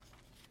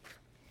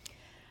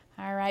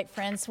All right,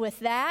 friends, with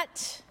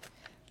that,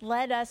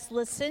 let us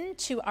listen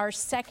to our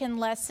second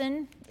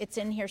lesson. It's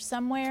in here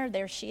somewhere.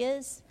 There she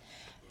is.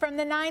 From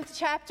the 9th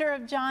chapter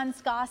of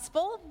John's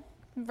Gospel,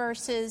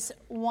 verses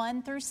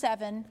 1 through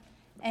 7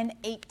 and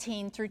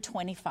 18 through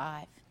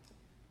 25.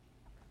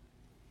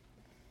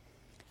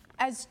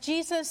 As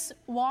Jesus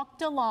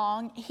walked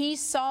along, he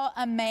saw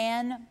a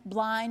man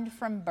blind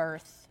from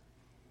birth.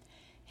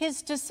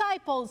 His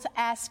disciples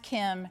asked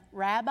him,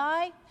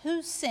 "Rabbi,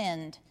 who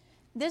sinned,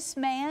 this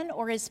man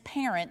or his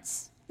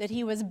parents, that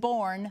he was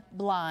born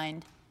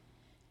blind?"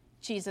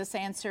 Jesus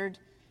answered,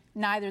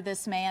 "Neither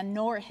this man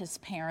nor his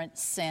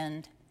parents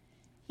sinned.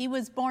 He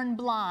was born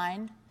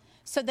blind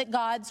so that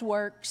God's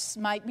works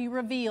might be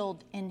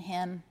revealed in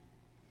him.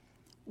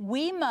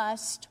 We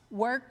must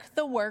work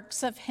the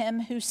works of him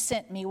who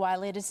sent me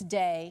while it is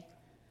day.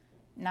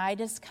 Night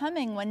is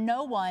coming when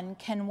no one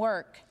can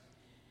work.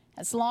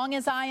 As long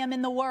as I am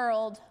in the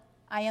world,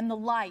 I am the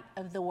light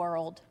of the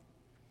world."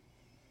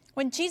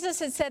 When Jesus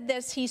had said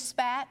this, he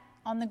spat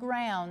on the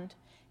ground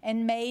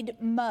and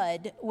made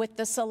mud with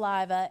the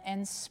saliva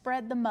and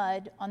spread the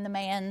mud on the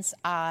man's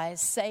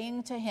eyes,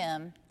 saying to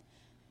him,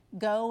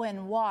 "Go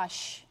and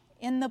wash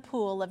in the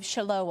pool of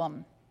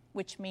Siloam,"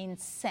 which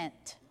means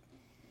sent.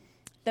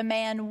 The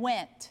man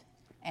went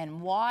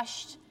and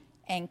washed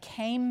and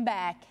came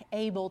back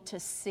able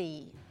to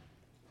see.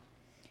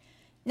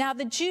 Now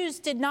the Jews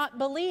did not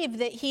believe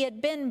that he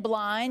had been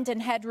blind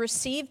and had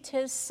received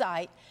his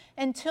sight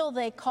until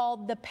they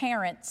called the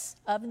parents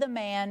of the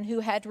man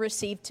who had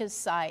received his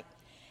sight.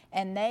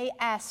 And they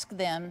asked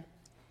them,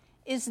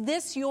 "Is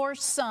this your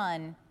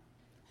son,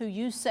 who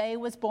you say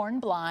was born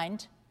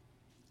blind?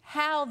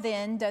 How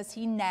then does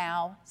he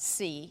now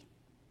see?"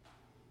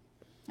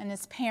 And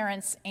his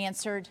parents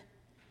answered,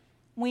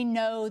 "We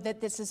know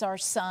that this is our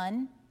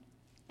son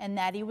and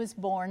that he was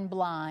born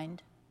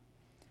blind.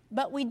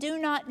 But we do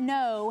not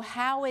know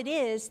how it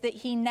is that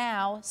he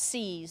now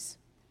sees,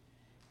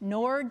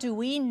 nor do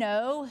we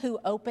know who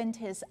opened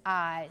his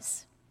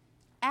eyes.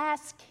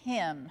 Ask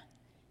him.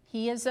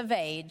 He is of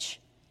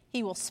age.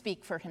 He will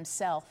speak for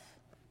himself."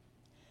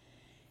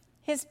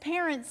 His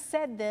parents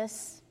said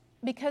this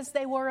because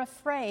they were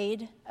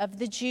afraid of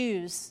the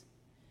Jews.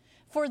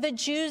 For the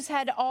Jews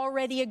had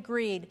already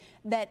agreed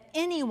that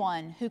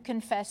anyone who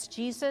confessed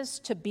Jesus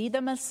to be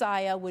the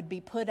Messiah would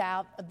be put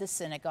out of the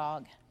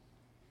synagogue.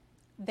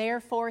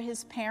 Therefore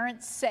his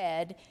parents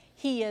said,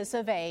 "He is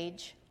of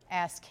age,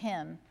 ask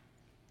him."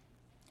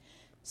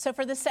 So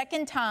for the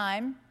second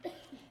time,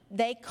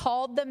 they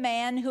called the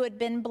man who had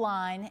been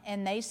blind,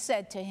 and they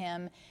said to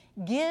him,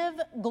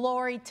 "Give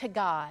glory to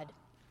God.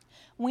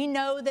 We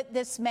know that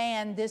this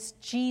man, this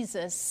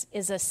Jesus,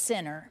 is a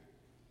sinner."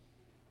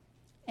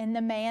 And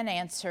the man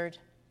answered,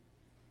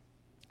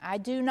 "I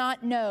do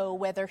not know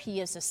whether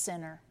he is a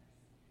sinner.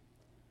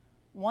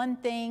 One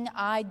thing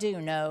I do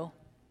know,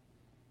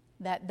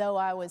 that though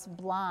I was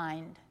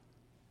blind,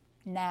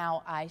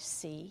 now I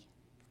see."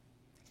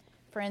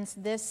 Friends,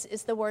 this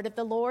is the word of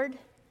the Lord.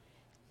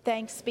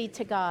 Thanks be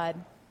to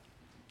God.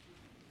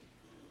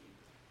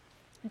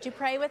 Would you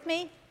pray with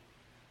me?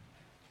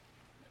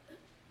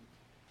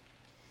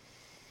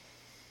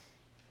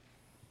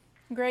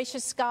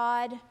 Gracious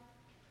God,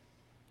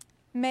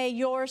 may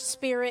your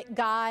Spirit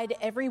guide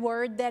every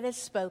word that is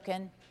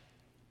spoken,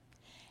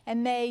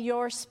 and may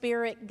your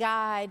Spirit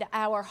guide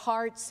our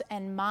hearts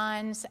and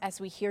minds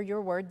as we hear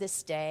your word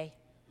this day.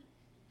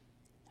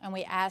 And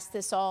we ask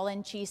this all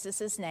in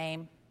Jesus'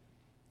 name.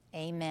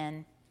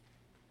 Amen.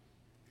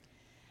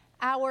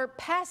 Our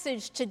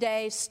passage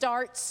today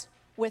starts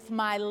with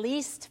my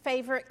least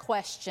favorite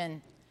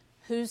question: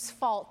 whose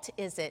fault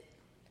is it?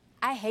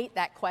 I hate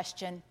that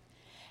question.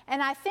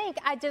 And I think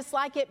I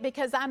dislike it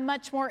because I'm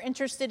much more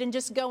interested in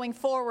just going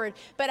forward.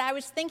 But I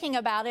was thinking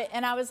about it,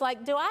 and I was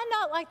like, do I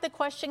not like the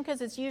question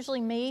because it's usually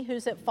me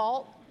who's at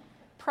fault?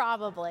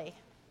 Probably.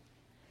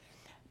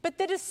 But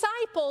the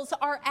disciples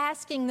are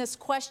asking this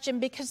question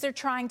because they're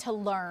trying to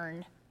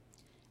learn.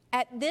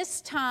 At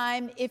this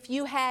time, if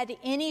you had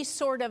any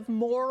sort of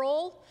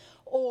moral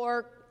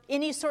or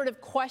any sort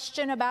of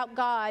question about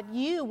God,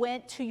 you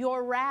went to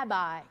your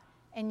rabbi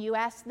and you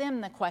asked them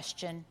the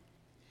question.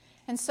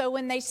 And so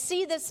when they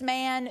see this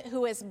man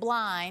who is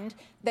blind,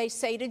 they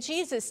say to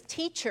Jesus,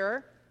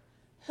 "Teacher,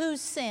 who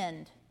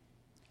sinned?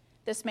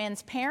 This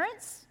man's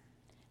parents,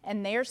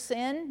 and their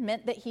sin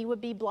meant that he would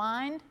be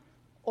blind,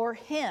 or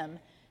him?"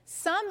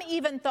 Some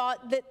even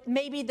thought that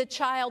maybe the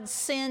child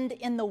sinned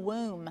in the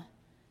womb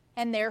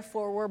and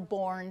therefore were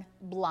born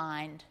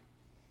blind.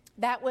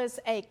 That was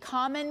a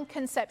common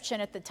conception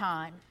at the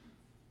time.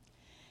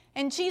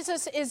 And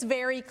Jesus is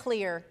very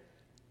clear: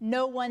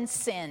 no one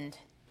sinned.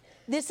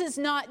 This is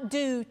not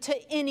due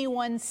to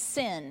anyone's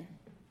sin.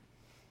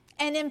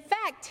 And in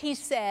fact, he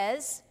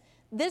says,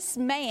 this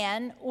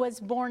man was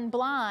born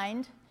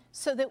blind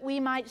so that we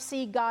might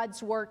see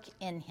God's work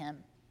in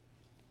him.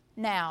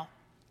 Now,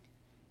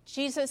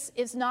 Jesus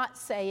is not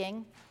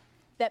saying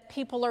that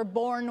people are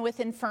born with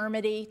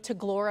infirmity to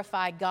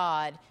glorify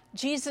God.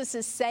 Jesus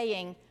is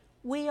saying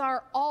we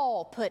are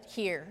all put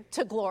here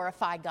to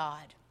glorify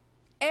God.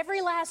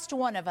 Every last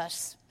one of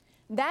us.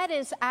 That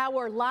is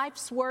our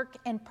life's work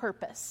and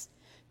purpose,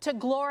 to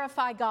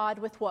glorify God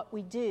with what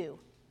we do.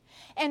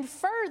 And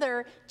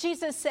further,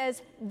 Jesus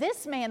says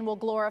this man will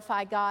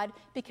glorify God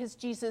because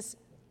Jesus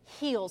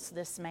heals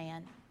this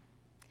man.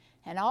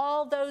 And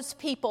all those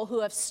people who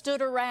have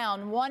stood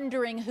around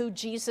wondering who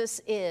Jesus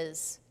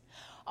is,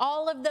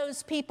 all of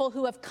those people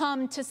who have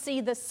come to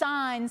see the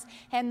signs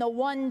and the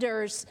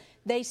wonders,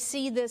 they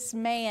see this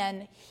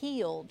man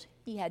healed.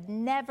 He had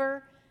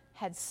never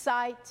had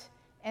sight,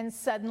 and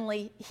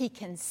suddenly he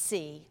can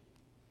see.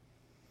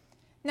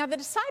 Now, the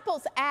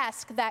disciples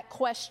ask that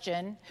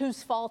question,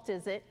 whose fault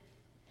is it?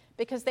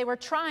 Because they were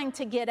trying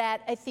to get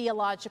at a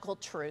theological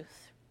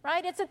truth,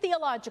 right? It's a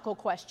theological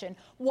question.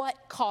 What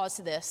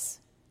caused this?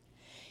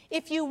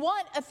 If you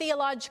want a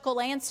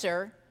theological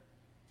answer,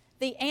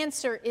 the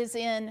answer is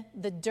in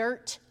the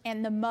dirt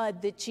and the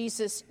mud that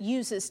Jesus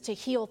uses to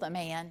heal the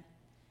man,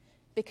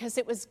 because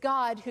it was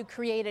God who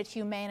created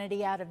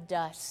humanity out of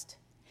dust.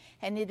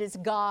 And it is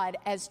God,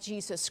 as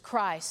Jesus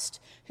Christ,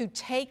 who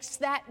takes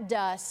that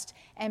dust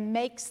and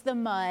makes the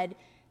mud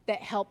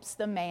that helps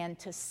the man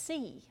to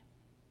see.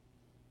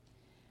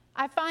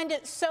 I find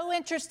it so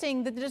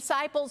interesting that the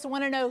disciples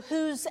want to know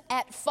who's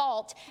at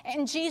fault,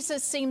 and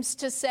Jesus seems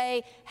to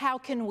say, how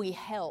can we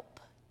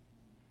help?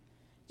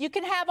 You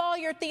can have all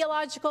your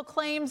theological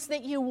claims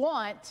that you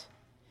want,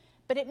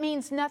 but it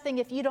means nothing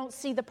if you don't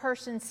see the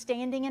person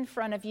standing in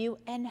front of you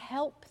and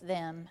help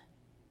them.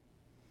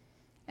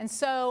 And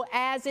so,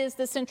 as is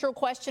the central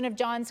question of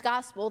John's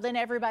gospel, then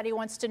everybody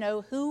wants to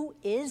know, who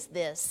is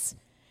this?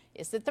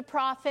 Is it the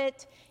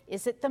prophet?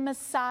 Is it the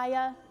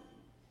Messiah?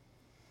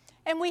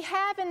 And we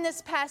have in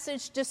this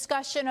passage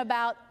discussion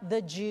about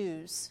the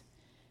Jews.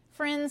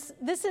 Friends,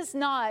 this is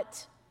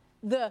not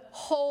the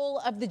whole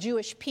of the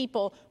Jewish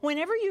people.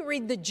 Whenever you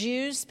read the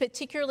Jews,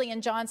 particularly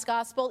in John's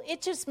gospel,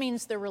 it just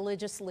means the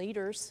religious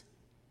leaders.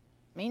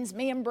 It means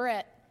me and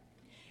Brett,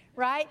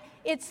 right?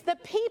 It's the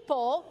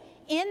people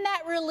in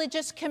that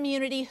religious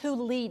community who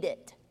lead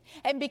it.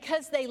 And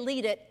because they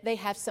lead it, they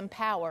have some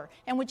power.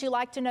 And would you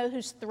like to know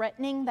who's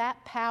threatening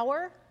that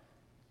power?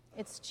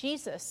 It's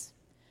Jesus,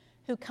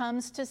 who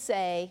comes to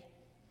say,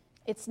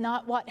 it's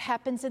not what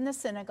happens in the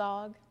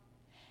synagogue,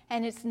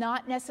 and it's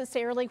not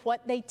necessarily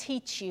what they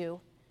teach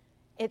you.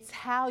 It's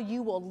how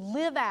you will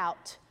live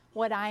out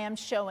what I am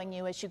showing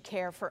you as you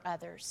care for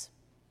others.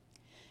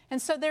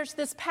 And so there's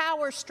this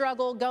power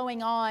struggle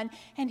going on,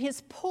 and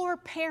his poor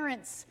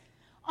parents,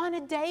 on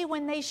a day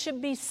when they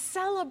should be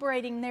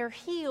celebrating their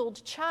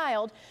healed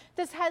child,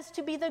 this has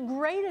to be the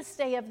greatest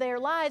day of their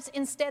lives.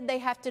 Instead, they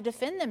have to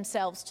defend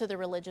themselves to the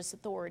religious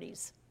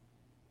authorities.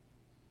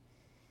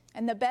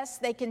 And the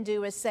best they can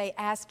do is say,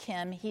 ask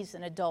him, he's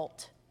an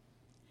adult.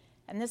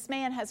 And this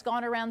man has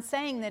gone around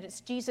saying that it's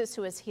Jesus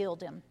who has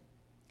healed him.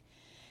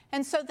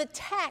 And so the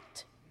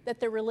tact that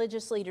the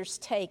religious leaders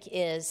take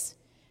is,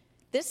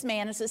 this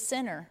man is a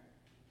sinner.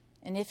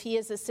 And if he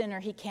is a sinner,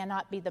 he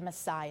cannot be the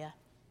Messiah.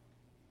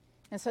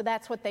 And so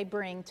that's what they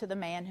bring to the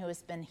man who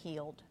has been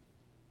healed.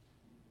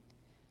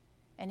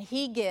 And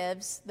he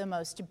gives the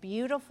most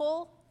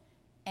beautiful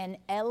and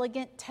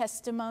elegant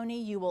testimony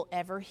you will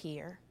ever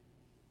hear.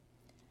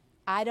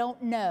 I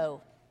don't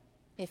know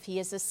if he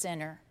is a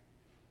sinner,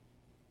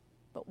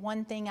 but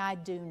one thing I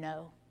do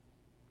know.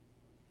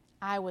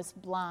 I was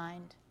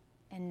blind,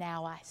 and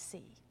now I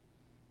see.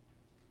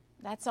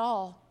 That's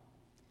all.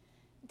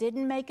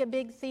 Didn't make a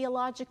big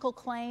theological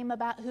claim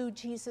about who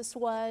Jesus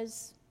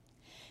was.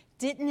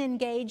 Didn't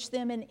engage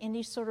them in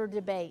any sort of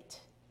debate,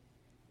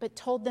 but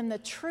told them the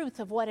truth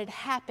of what had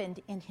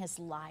happened in his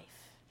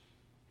life.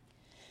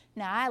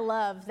 Now, I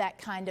love that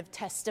kind of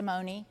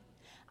testimony.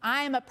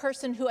 I am a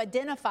person who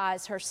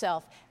identifies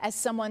herself as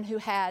someone who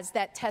has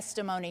that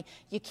testimony.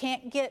 You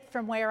can't get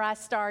from where I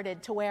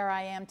started to where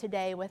I am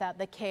today without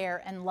the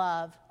care and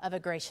love of a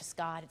gracious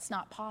God. It's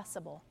not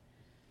possible.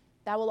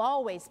 That will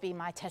always be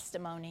my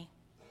testimony.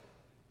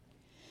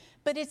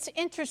 But it's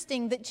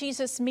interesting that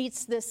Jesus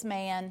meets this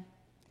man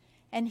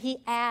and he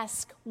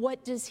asks,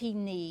 what does he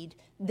need?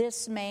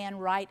 This man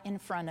right in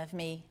front of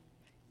me.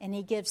 And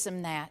he gives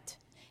him that.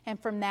 And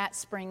from that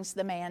springs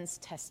the man's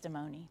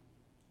testimony.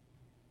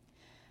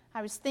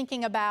 I was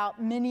thinking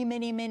about many,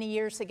 many, many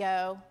years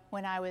ago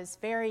when I was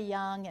very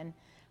young, and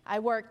I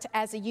worked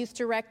as a youth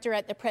director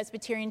at the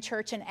Presbyterian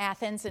Church in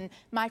Athens, and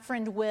my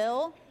friend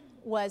Will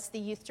was the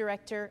youth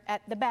director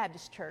at the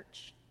Baptist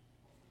Church.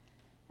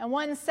 And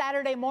one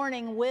Saturday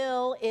morning,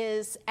 Will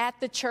is at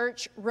the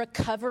church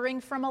recovering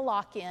from a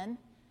lock-in,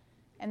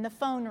 and the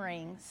phone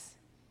rings,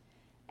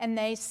 and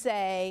they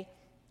say,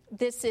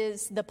 this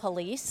is the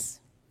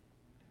police,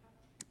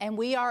 and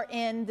we are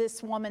in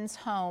this woman's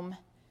home,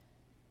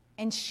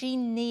 and she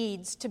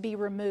needs to be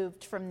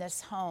removed from this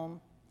home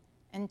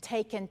and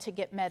taken to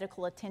get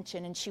medical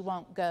attention, and she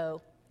won't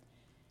go.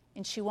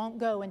 And she won't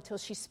go until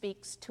she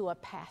speaks to a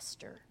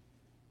pastor.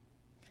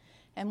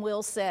 And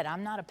Will said,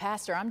 I'm not a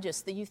pastor, I'm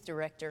just the youth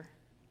director.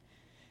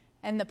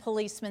 And the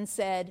policeman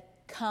said,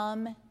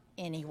 come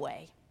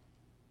anyway.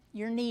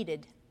 You're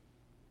needed.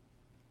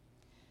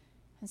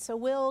 And so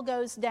Will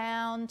goes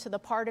down to the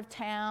part of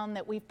town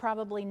that we've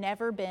probably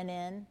never been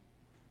in.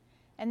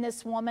 And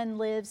this woman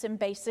lives in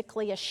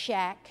basically a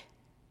shack.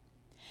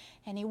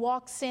 And he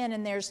walks in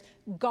and there's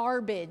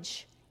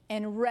garbage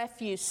and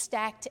refuse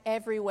stacked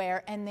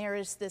everywhere. And there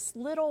is this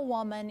little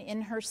woman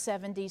in her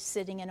 70s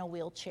sitting in a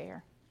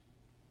wheelchair.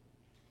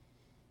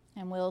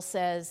 And Will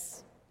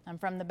says, "I'm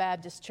from the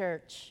Baptist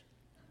church."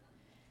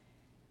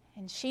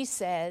 And she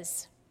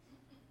says,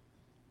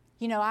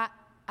 "You know,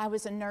 I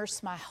was a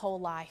nurse my whole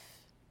life.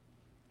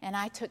 And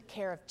I took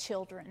care of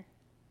children.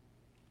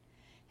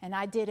 And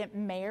I didn't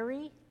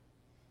marry.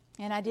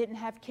 And I didn't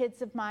have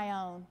kids of my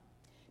own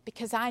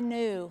because I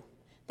knew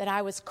that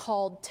I was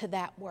called to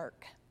that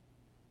work.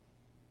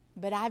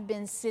 But I've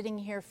been sitting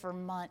here for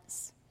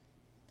months,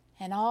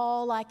 and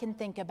all I can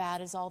think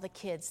about is all the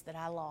kids that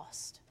I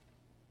lost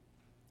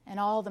and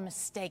all the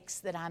mistakes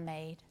that I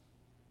made.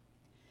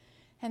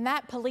 And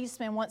that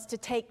policeman wants to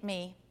take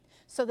me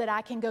so that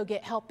I can go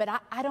get help, but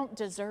I don't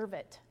deserve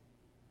it.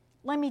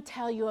 Let me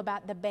tell you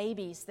about the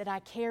babies that I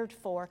cared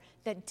for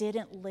that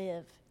didn't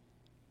live."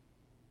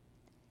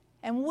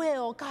 And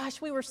Will, gosh,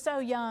 we were so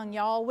young,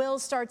 y'all. Will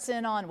starts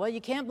in on, "Well,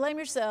 you can't blame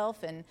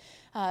yourself, and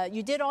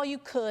you did all you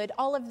could,"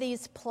 all of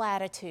these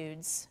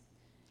platitudes.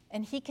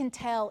 And he can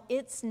tell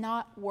it's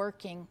not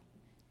working,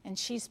 and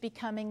she's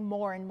becoming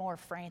more and more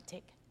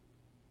frantic.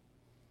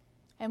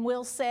 And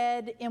Will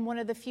said in one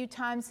of the few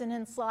times in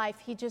his life,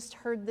 he just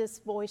heard this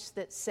voice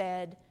that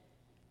said,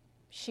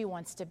 "She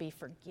wants to be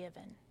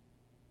forgiven."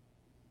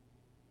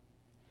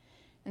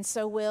 And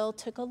so Will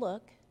took a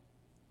look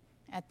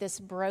at this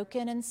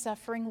broken and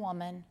suffering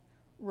woman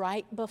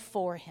right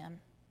before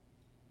him.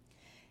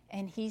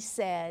 And he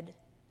said,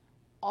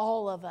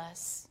 "All of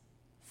us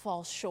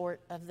fall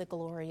short of the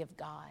glory of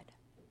God.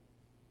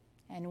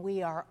 And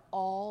we are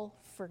all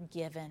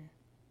forgiven."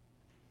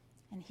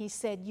 And he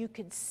said you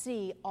could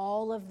see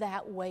all of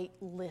that weight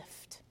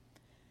lift.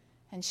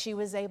 And she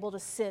was able to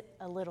sit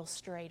a little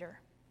straighter.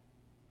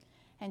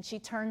 And she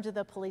turned to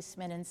the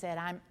policeman and said,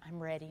 I'm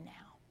ready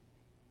now."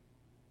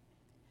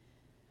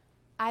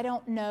 I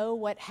don't know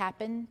what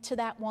happened to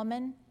that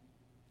woman.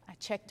 I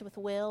checked with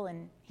Will,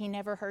 and he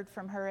never heard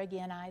from her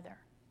again either.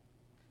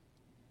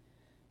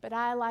 But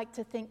I like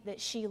to think that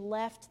she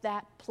left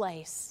that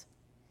place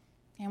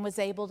and was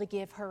able to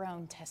give her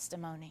own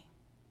testimony.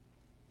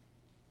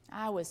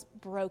 I was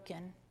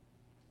broken,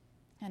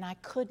 and I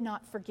could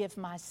not forgive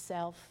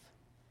myself,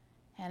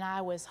 and I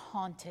was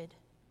haunted,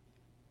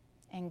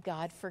 and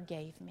God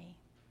forgave me.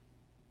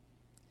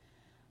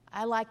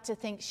 I like to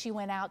think she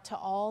went out to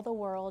all the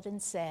world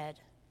and said,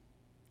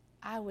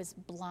 "I was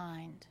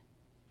blind,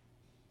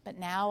 but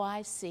now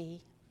I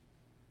see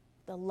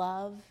the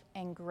love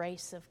and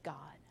grace of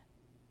God."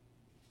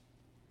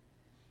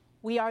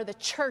 We are the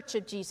church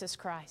of Jesus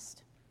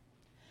Christ.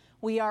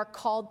 We are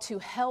called to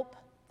help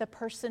the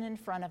person in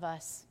front of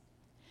us,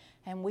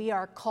 and we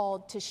are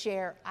called to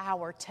share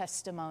our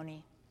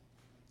testimony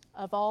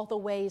of all the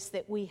ways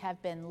that we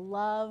have been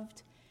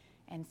loved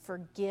and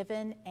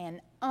forgiven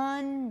and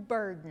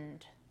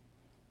unburdened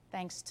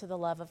thanks to the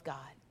love of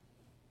God.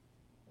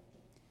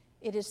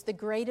 It is the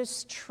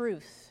greatest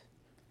truth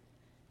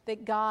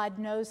that God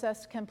knows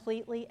us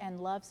completely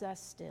and loves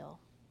us still.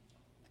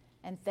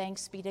 And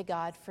thanks be to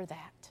God for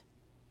that.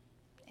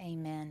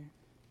 Amen.